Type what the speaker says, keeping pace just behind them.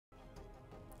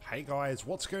Hey guys,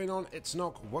 what's going on? It's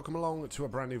Nock. Welcome along to a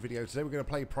brand new video. Today we're going to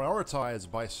play Prioritize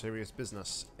by Serious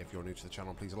Business. If you're new to the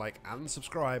channel, please like and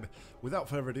subscribe. Without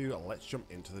further ado, let's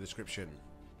jump into the description.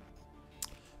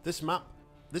 This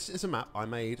is a map I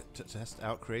made to test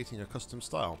out creating a custom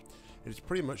style. It is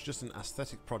pretty much just an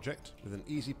aesthetic project with an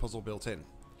easy puzzle built in.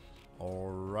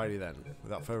 Alrighty then,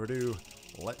 without further ado,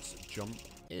 let's jump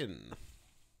in.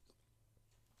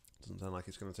 Doesn't sound like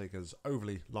it's going to take us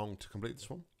overly long to complete this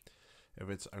one, if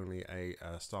it's only a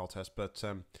style test, but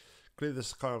clearly this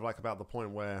is kind of like about the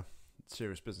point where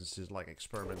Serious Business is like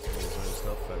experimenting with his own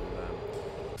stuff and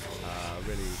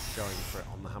really going for it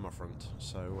on the hammer front.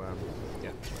 So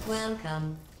yeah.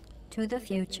 Welcome to the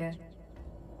future.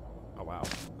 Oh wow,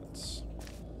 that's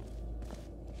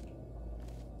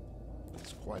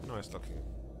quite nice looking.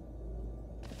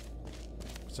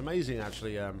 It's amazing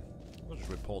actually. Not just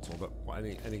with Portal, but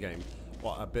any game.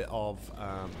 What a bit of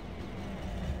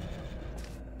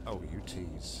oh, you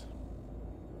tease,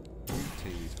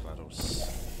 GLaDOS.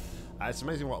 It's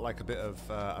amazing what like a bit of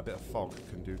fog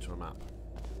can do to a map.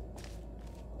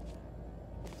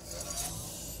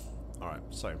 All right,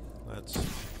 so let's. I'll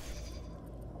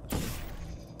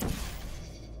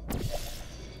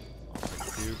take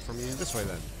a few from you this way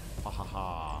then. Ha ha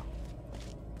ha.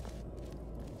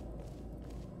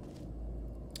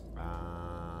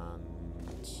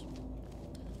 And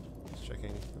just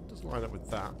checking. It doesn't line up with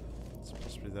that. It's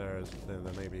possibly there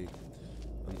may be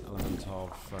an element of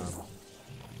oh.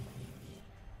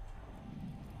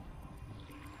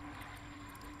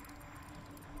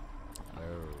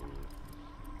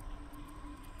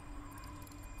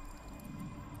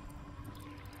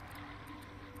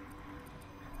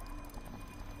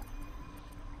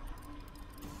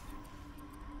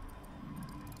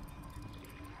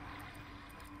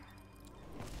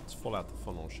 Let's fall out the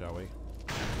funnel, shall we?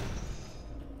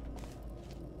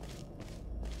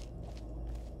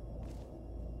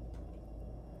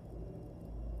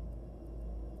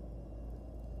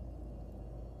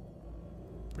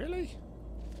 Really?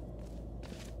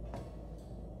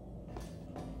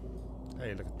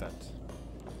 Hey, look at that.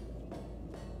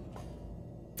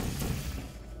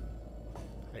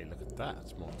 Hey, look at that.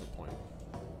 It's more to the point.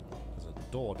 There's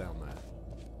a door down there.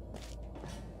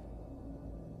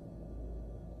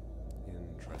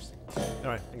 Interesting.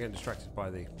 Anyway, I'm getting distracted by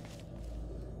the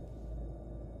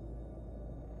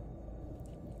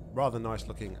rather nice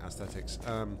looking aesthetics.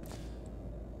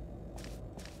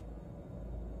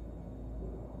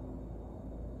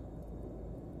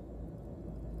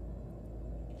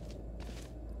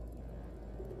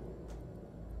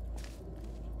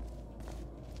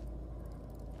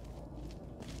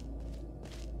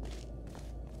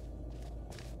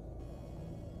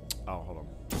 Oh, hold on.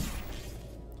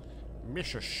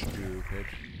 Misha stupid.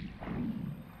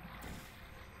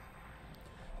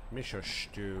 Misha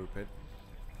stupid.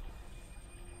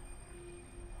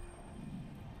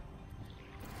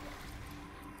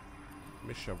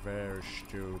 Misha very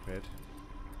stupid.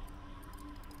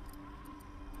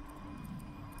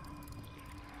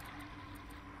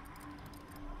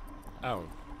 Oh.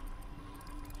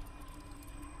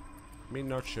 Me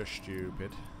not so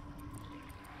stupid.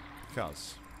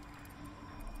 Because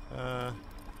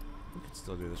we can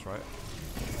still do this, right?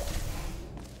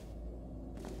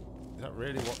 Is that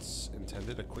really what's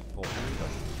intended? A quick portal?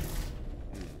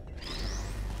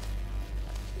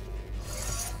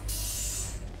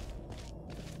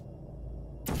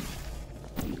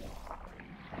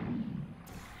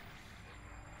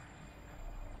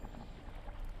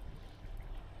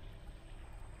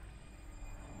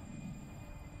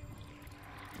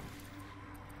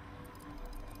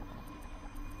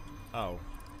 Oh,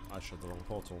 I shot the wrong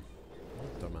portal.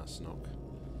 Dumbass Nock.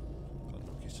 God,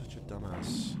 Nock, you're such a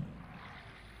dumbass.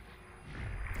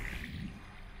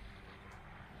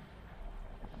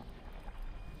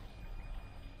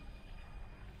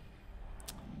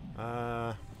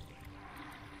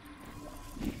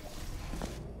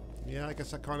 Yeah, I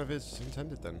guess that kind of is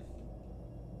intended then.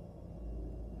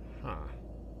 Huh.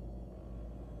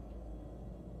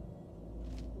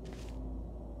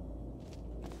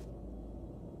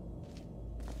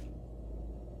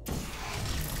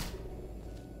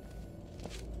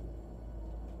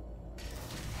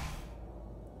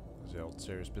 The old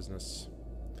Serious Business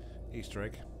Easter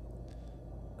egg.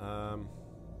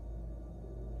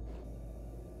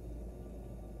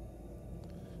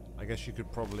 I guess you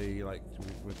could probably, like,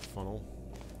 with the funnel,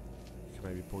 you could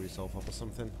maybe pull yourself up or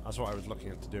something. That's what I was looking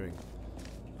at doing.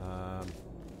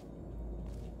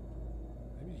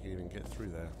 Maybe you can even get through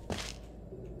there. I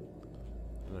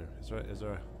don't know. Is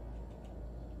there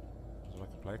like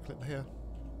a player clip here?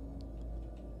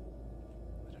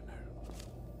 I don't know.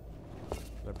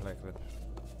 paperclip.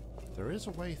 There is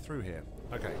a way through here.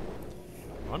 Okay.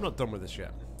 I'm not done with this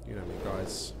yet. You know me,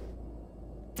 guys.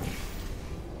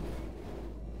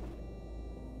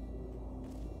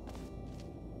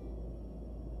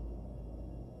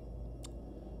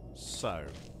 So.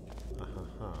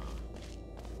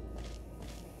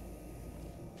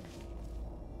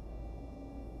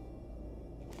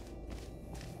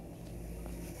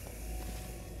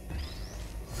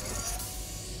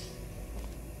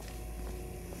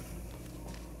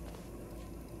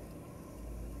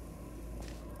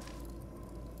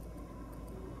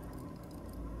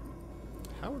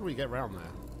 How would we get round there?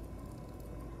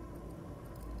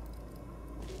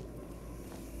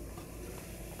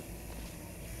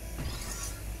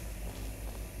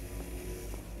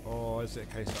 Or is it a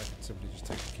case that I can simply just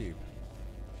take the cube?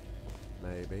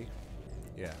 Maybe.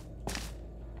 Yeah.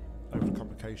 Over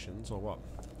complications or what?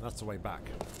 That's the way back.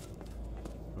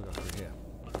 We'll go through here.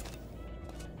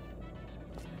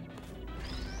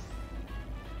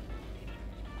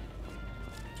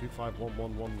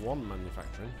 $251111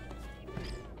 manufacturing.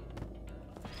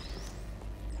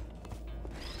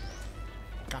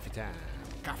 Coffee time.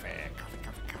 Coffee, coffee,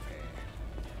 coffee, coffee.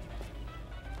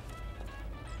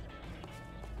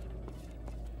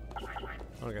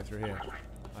 I want to go through here.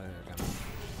 I don't know if I can.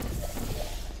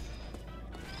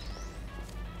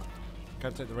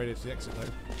 Can't take the radio to the exit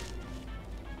though.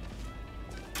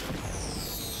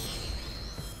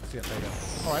 See you later.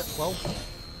 Alright, well.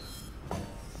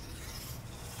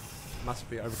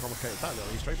 Massively overcomplicated that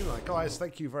little Easter egg, didn't I? Guys,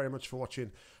 thank you very much for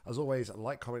watching. As always,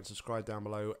 like, comment, subscribe down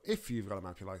below. If you've got a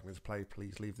map you'd like me to play,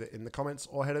 please leave it in the comments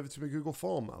or head over to my Google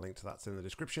form. A link to that's in the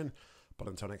description. But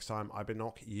until next time, I've been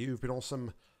Nock, you've been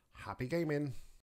awesome. Happy gaming.